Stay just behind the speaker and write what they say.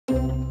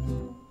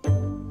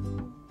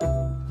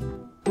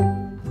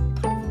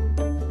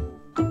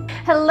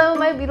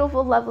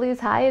beautiful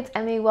lovelies. Hi, it's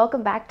Emmy.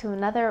 Welcome back to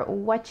another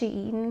What You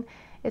Eatin'.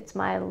 It's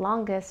my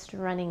longest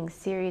running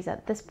series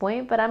at this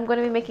point, but I'm going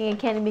to be making a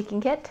candy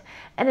making kit,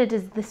 and it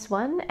is this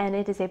one, and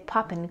it is a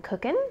Popin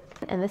Cookin,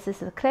 and this is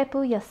the Crepe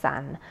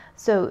Yasan.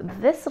 So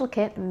this little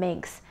kit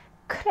makes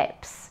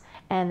crepes,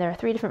 and there are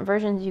 3 different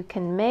versions you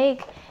can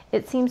make.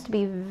 It seems to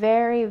be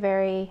very,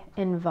 very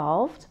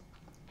involved.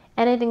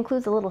 And it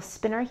includes a little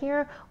spinner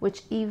here,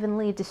 which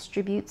evenly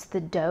distributes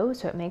the dough,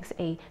 so it makes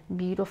a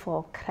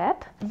beautiful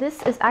crepe.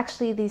 This is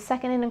actually the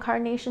second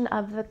incarnation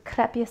of the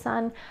Crepe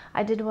Yasan.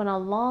 I did one a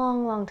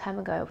long, long time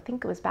ago. I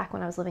think it was back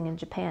when I was living in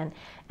Japan,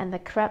 and the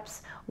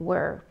crepes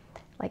were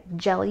like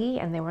jelly,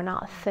 and they were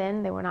not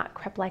thin. They were not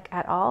crepe-like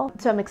at all.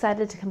 So I'm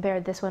excited to compare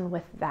this one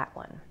with that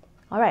one.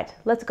 All right,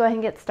 let's go ahead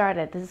and get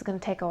started. This is going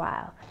to take a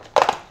while.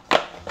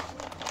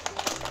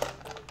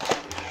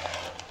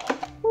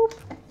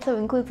 So it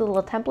includes a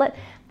little template.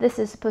 This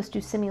is supposed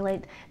to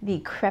simulate the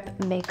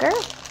crepe maker.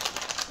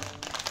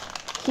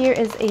 Here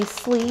is a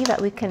sleeve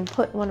that we can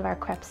put one of our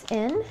crepes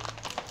in.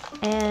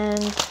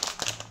 And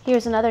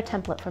here's another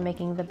template for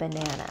making the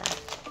banana.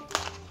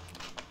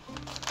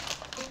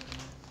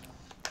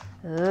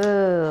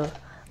 Ooh,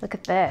 look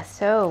at this.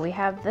 So we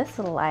have this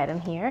little item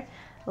here.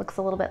 Looks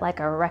a little bit like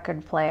a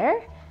record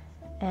player,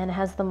 and it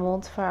has the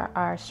molds for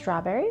our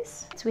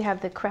strawberries. So we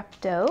have the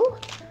crepe dough.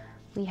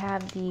 We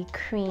have the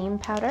cream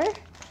powder,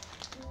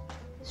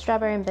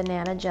 strawberry and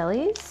banana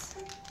jellies,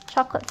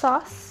 chocolate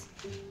sauce,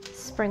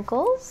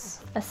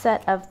 sprinkles, a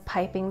set of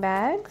piping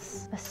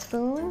bags, a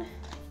spoon,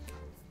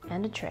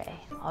 and a tray.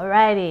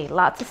 Alrighty,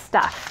 lots of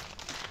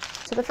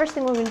stuff. So the first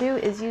thing we're going to do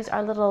is use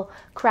our little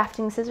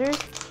crafting scissors.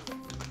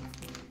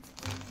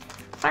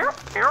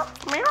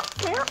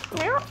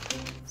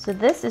 So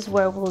this is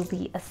where we'll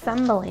be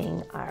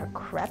assembling our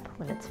crepe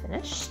when it's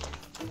finished.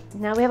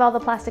 Now we have all the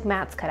plastic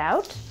mats cut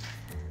out.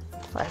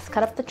 Let's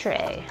cut up the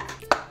tray.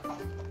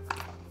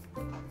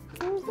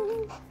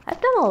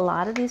 I've done a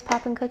lot of these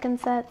Popin Cookin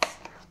sets,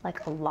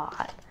 like a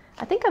lot.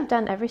 I think I've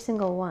done every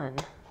single one.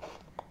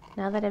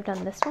 Now that I've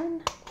done this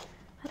one,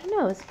 I don't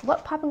know,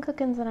 what Popin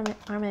Cookins am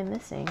I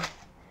missing?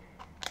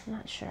 I'm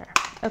not sure.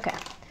 Okay,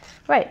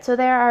 right, so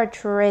there are our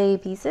tray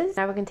pieces.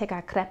 Now we're gonna take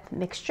our crepe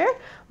mixture.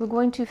 We're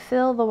going to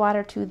fill the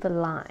water to the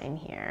line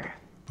here.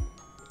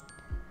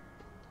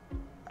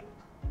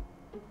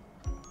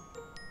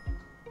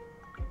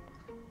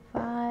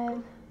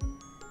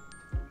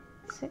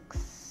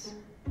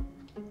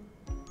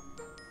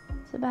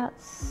 It's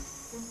about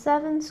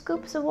 7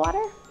 scoops of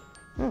water.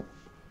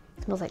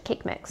 Smells like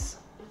cake mix.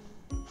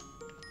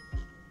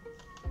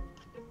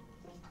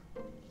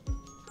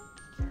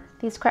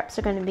 These crepes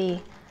are going to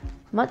be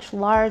much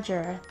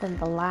larger than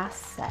the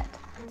last set.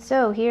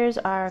 So here's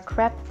our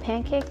crepe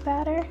pancake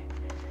batter.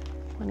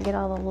 I'm going to get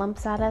all the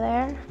lumps out of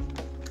there.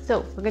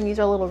 So we're going to use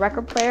our little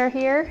record player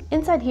here.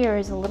 Inside here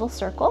is a little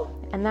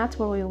circle, and that's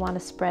where we want to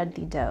spread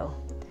the dough.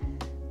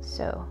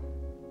 So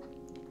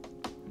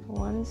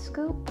 1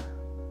 scoop,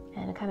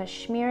 and kind of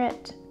smear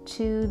it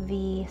to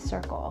the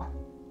circle.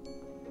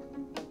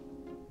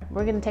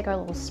 We're going to take our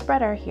little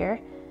spreader here,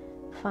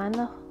 find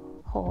the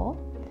hole,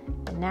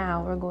 and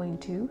now we're going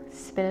to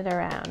spin it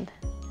around.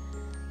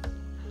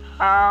 Oh,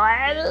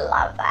 I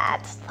love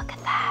that! Look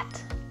at that!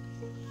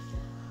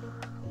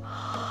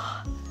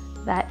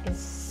 That is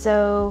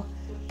so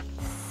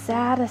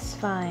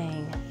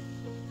satisfying.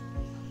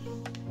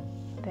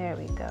 There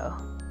we go.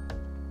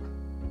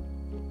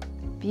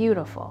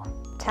 Beautiful.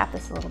 Tap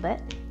this a little bit.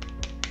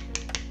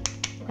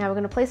 Now we're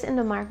going to place it in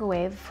the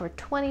microwave for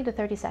 20 to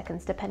 30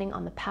 seconds depending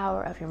on the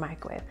power of your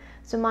microwave.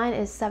 So mine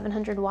is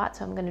 700 watts,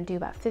 so I'm going to do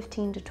about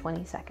 15 to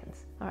 20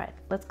 seconds. All right,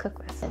 let's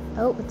cook this.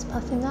 Oh, it's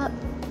puffing up.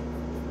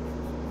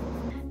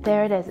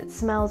 There it is. It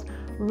smells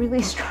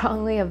really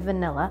strongly of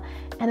vanilla,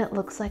 and it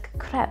looks like a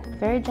crepe.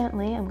 Very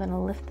gently, I'm going to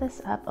lift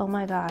this up. Oh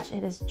my gosh,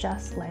 it is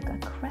just like a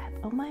crepe.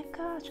 Oh my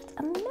gosh, it's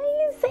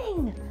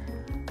amazing.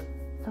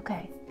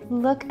 Okay,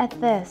 look at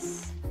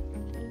this.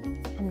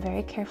 And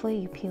very carefully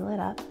you peel it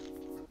up.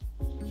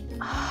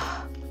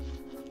 Oh,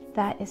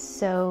 that is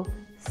so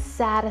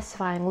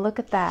satisfying. Look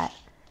at that.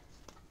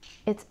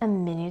 It's a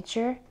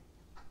miniature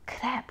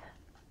crepe.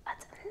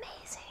 That's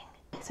amazing.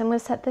 So I'm going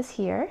to set this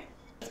here.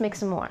 Let's make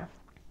some more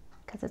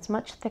because it's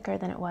much thicker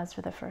than it was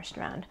for the first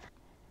round.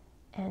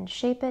 And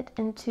shape it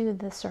into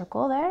the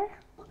circle there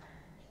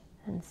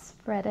and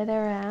spread it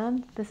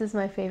around. This is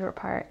my favorite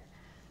part.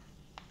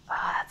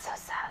 Oh, that's so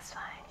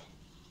satisfying.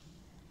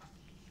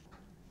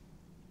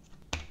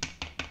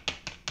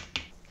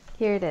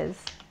 Here it is.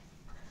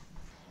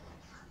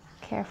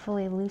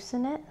 Carefully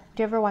loosen it.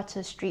 Do you ever watch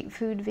those street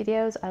food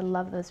videos? I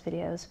love those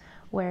videos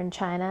where in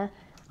China,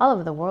 all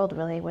over the world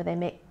really, where they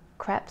make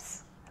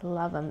crepes. I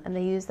love them. And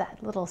they use that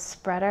little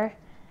spreader.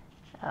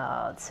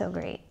 Oh, it's so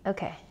great.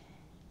 Okay.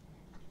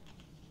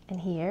 And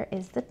here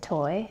is the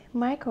toy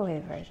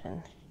microwave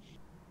version.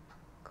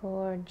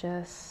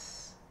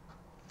 Gorgeous.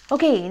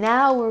 Okay,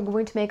 now we're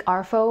going to make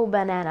our faux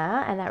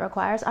banana, and that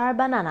requires our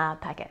banana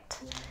packet.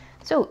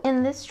 So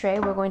in this tray,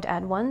 we're going to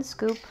add 1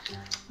 scoop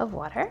of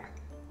water,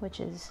 which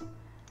is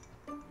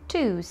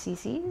 2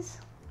 cc's.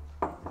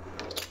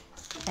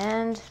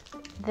 and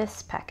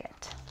this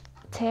packet.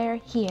 Tear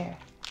here.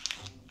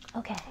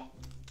 Okay.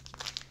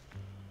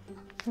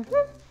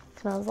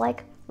 Smells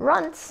like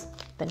runts,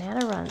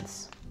 banana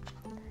runts.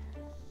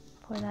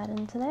 Pour that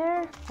into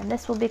there, and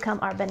this will become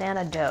our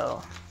banana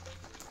dough.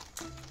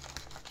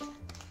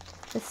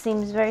 This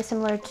seems very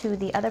similar to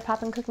the other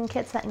Popin Cookin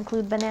kits that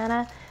include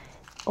banana,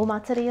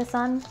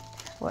 Omatsuri-san,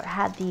 where it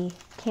had the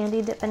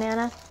candy dip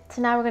banana.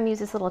 So now we're going to use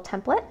this little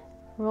template,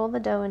 roll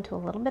the dough into a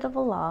little bit of a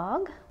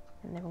log,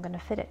 and then we're going to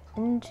fit it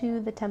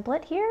into the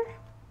template here.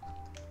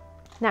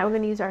 Now we're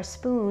going to use our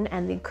spoon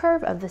and the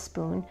curve of the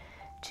spoon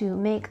to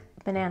make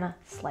banana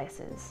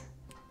slices.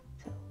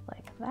 So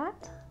like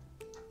that.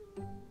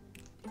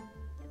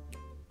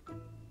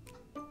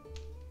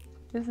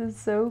 This is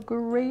so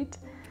great.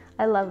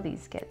 I love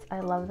these kits. I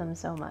love them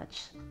so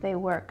much. They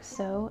work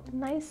so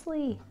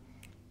nicely.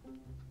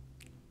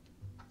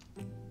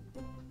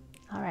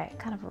 All right,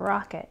 kind of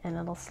rock it and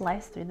it'll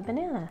slice through the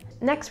banana.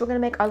 Next, we're gonna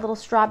make our little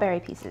strawberry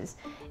pieces.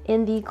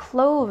 In the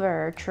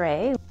clover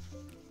tray,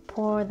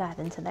 pour that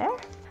into there.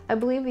 I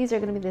believe these are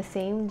gonna be the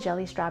same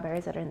jelly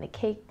strawberries that are in the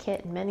cake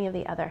kit and many of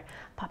the other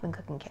Popin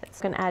Cookin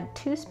kits. I'm gonna add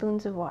 2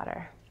 spoons of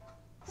water.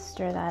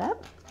 Stir that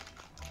up.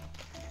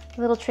 A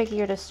little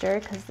trickier to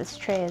stir because this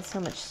tray is so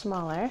much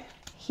smaller.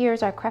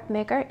 Here's our crepe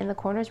maker. In the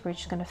corners, we're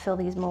just gonna fill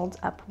these molds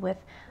up with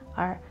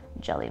our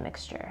jelly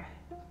mixture.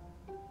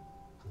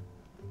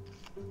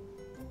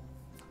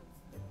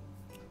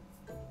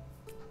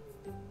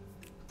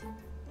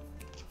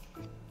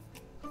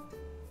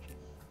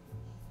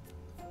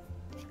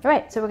 All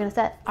right, so we're gonna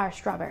set our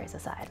strawberries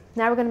aside.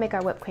 Now we're gonna make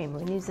our whipped cream. We're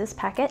gonna use this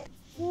packet.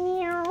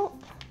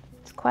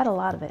 It's quite a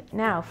lot of it.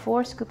 Now,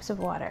 4 scoops of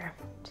water.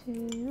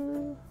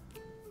 2.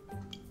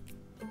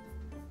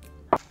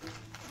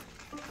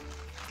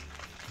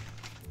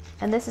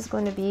 And this is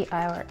going to be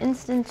our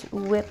instant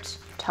whipped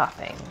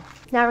topping.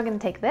 Now we're gonna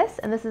take this,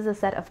 and this is a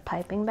set of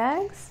piping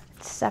bags.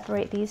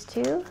 Separate these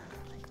two,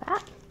 like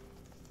that.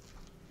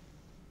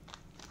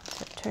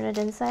 So turn it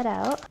inside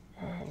out,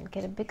 and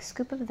get a big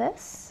scoop of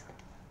this.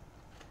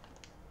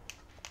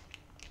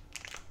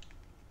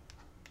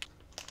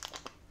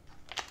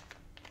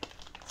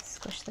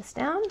 Squish this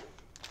down,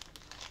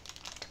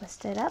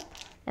 twist it up,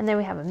 and there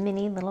we have a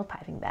mini little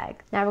piping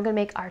bag. Now we're gonna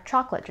make our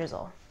chocolate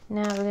drizzle.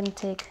 Now we're gonna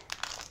take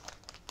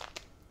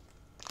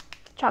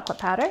chocolate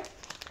powder,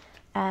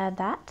 add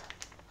that,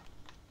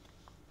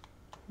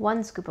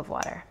 1 scoop of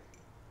water.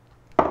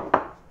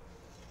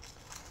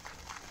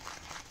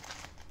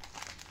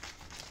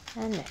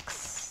 And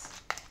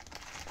mix.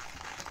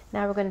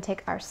 Now we're going to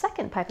take our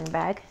second piping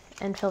bag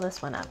and fill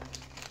this one up.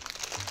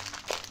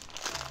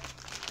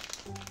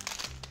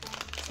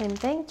 Same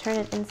thing, turn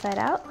it inside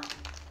out.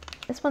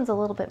 This one's a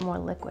little bit more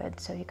liquid,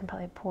 so you can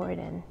probably pour it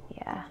in,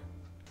 yeah.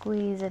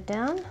 Squeeze it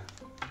down,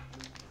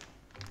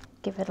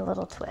 give it a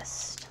little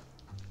twist.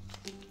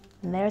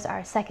 And there's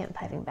our second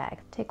piping bag.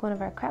 Take one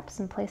of our crepes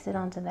and place it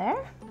onto there.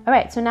 All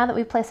right, so now that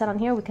we've placed that on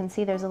here, we can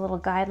see there's a little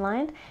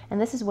guideline, and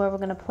this is where we're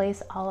gonna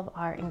place all of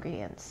our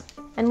ingredients.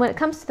 And when it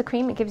comes to the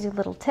cream, it gives you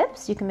little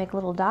tips. You can make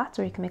little dots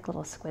or you can make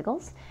little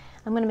squiggles.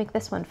 I'm gonna make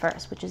this one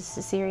first, which is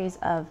a series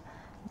of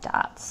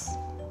dots.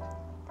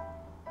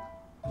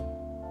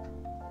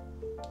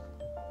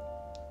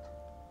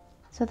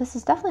 So this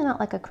is definitely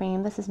not like a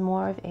cream. This is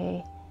more of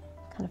a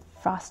kind of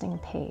frosting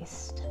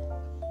paste.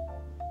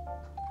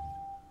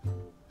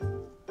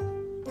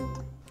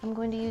 I'm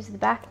going to use the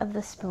back of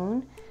the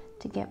spoon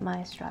to get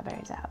my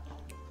strawberries out.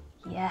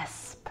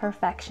 Yes,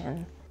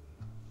 perfection.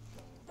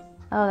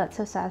 Oh, that's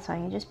so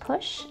satisfying. You just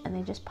push and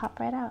they just pop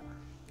right out.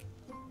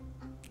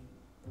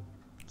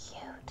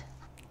 Cute.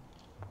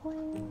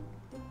 Boing.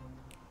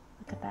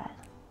 Look at that.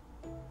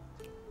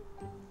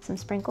 Some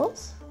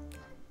sprinkles.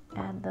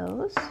 Add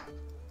those.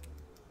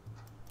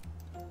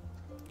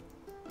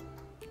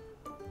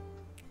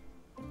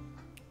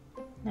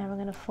 Now we're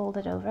going to fold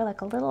it over like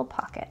a little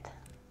pocket.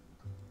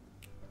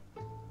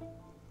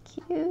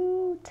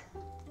 Cute.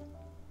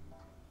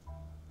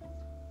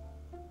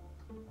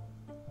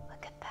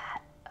 Look at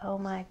that. Oh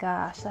my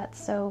gosh, that's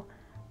so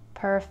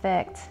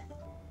perfect.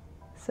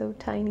 So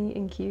tiny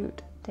and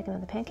cute. Take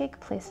another pancake,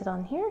 place it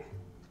on here.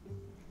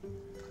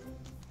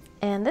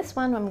 And this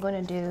one I'm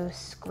going to do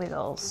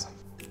squiggles.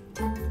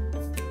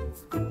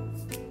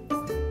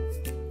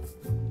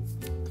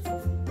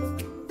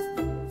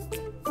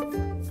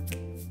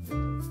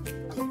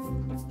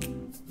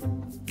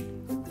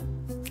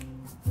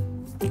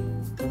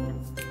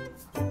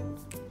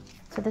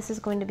 So this is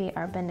going to be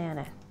our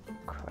banana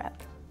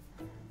crepe.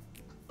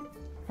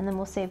 And then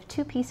we'll save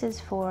 2 pieces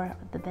for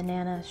the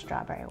banana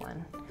strawberry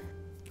one.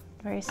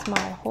 Very small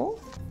hole.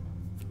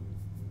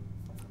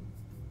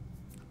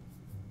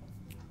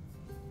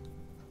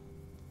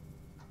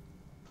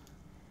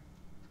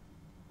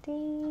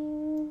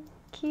 Ding,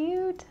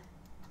 cute.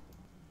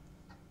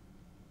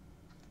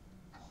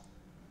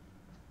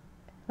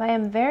 I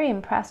am very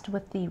impressed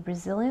with the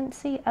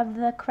resiliency of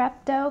the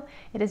crepe dough.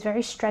 It is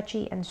very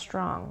stretchy and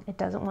strong. It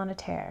doesn't want to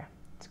tear.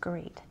 It's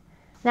great.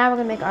 Now we're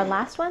going to make our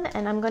last one,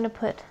 and I'm going to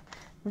put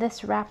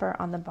this wrapper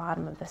on the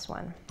bottom of this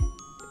one.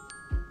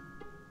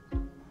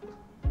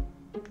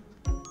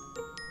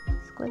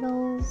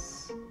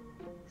 squiggles,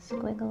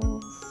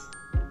 squiggles.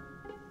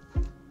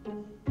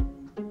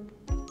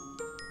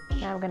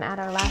 Now we're going to add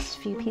our last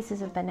few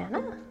pieces of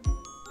banana.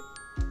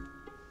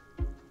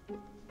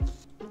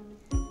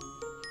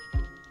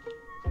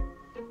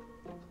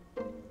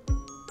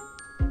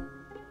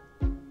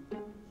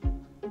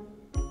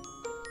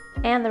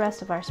 And the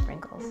rest of our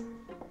sprinkles.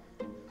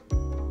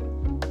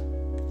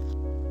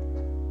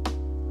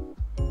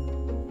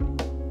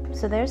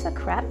 So there's the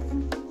crepe.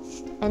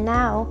 And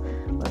now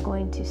we're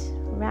going to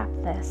wrap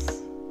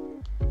this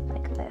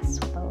like this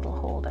with a little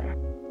holder.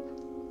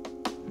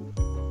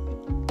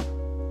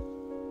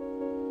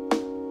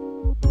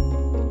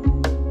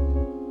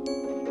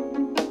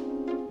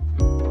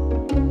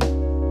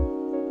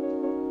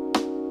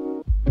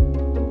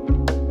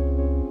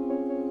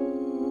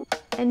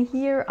 And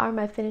here are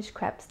my finished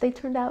crepes. They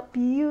turned out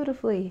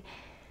beautifully.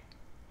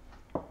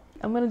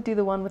 I'm gonna do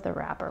the one with the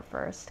wrapper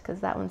first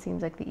because that one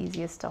seems like the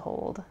easiest to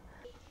hold.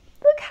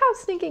 Look how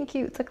stinking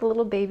cute. It's like a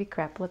little baby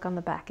crepe. Look on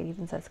the back, it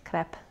even says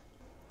crepe.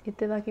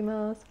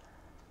 Itadakimasu.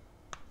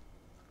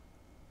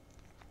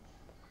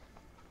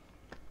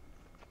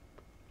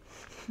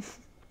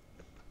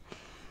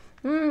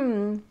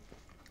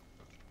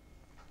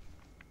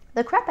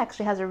 The crepe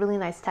actually has a really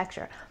nice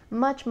texture.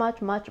 Much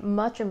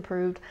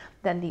improved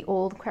than the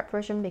old crepe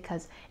version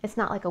because it's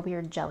not like a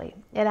weird jelly.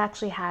 It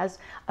actually has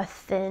a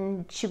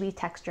thin, chewy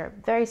texture,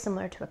 very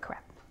similar to a crepe.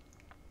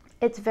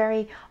 It's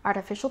very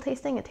artificial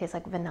tasting. It tastes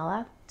like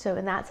vanilla. So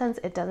in that sense,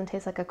 it doesn't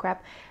taste like a crepe,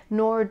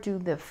 nor do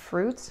the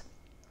fruits.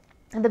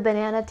 The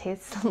banana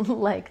tastes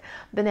like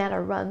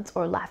banana runts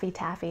or Laffy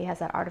Taffy, has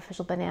that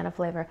artificial banana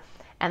flavor.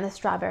 And the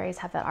strawberries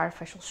have that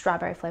artificial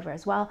strawberry flavor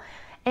as well.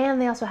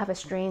 And they also have a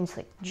strange,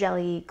 like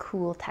jelly,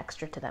 cool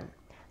texture to them.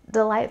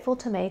 Delightful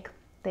to make.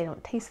 They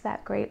don't taste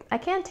that great. I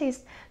can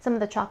taste some of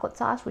the chocolate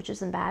sauce, which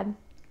isn't bad.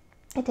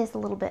 It tastes a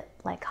little bit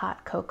like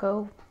hot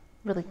cocoa,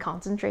 really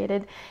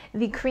concentrated.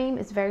 The cream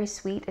is very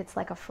sweet. It's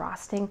like a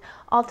frosting.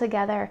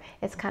 Altogether,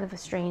 it's kind of a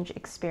strange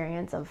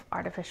experience of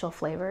artificial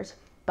flavors,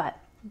 but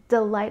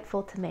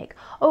delightful to make.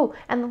 Oh,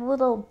 and the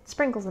little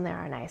sprinkles in there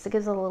are nice. It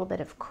gives it a little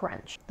bit of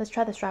crunch. Let's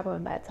try the strawberry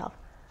one by itself.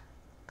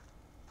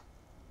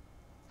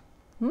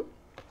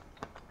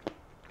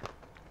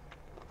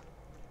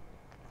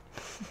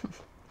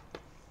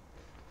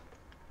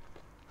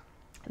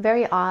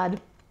 Very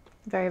odd,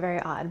 very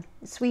odd.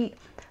 Sweet,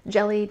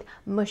 jellied,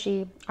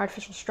 mushy,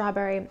 artificial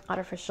strawberry,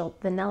 artificial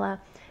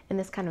vanilla, in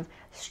this kind of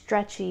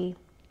stretchy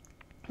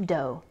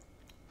dough.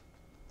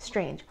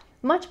 Strange.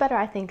 Much better,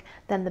 I think,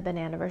 than the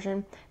banana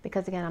version,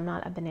 because again, I'm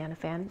not a banana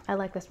fan. I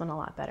like this one a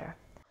lot better.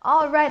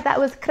 All right, that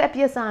was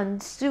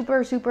crepe-san.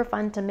 Super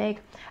fun to make.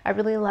 I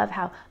really love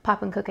how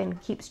Popin Cookin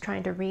keeps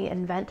trying to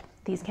reinvent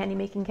these candy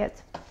making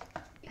kits.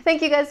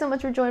 Thank you guys so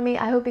much for joining me.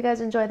 I hope you guys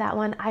enjoyed that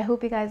one. I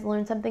hope you guys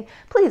learned something.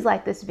 Please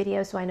like this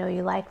video so I know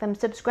you like them.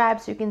 Subscribe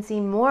so you can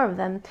see more of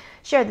them.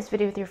 Share this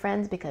video with your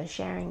friends because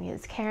sharing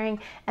is caring.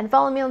 And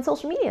follow me on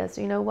social media so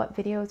you know what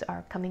videos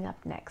are coming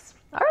up next.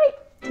 All right,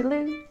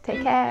 toodaloo,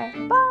 take care,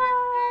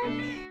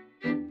 bye.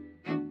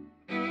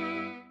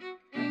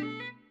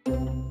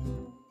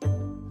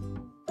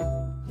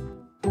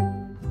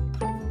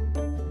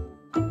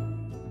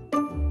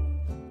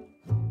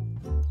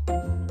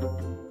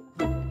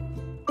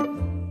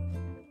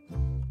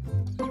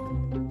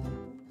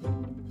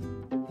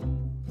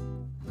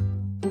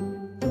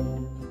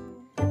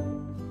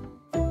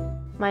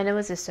 My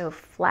nose is so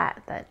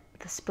flat that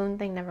the spoon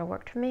thing never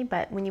worked for me,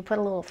 but when you put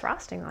a little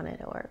frosting on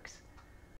it, it works.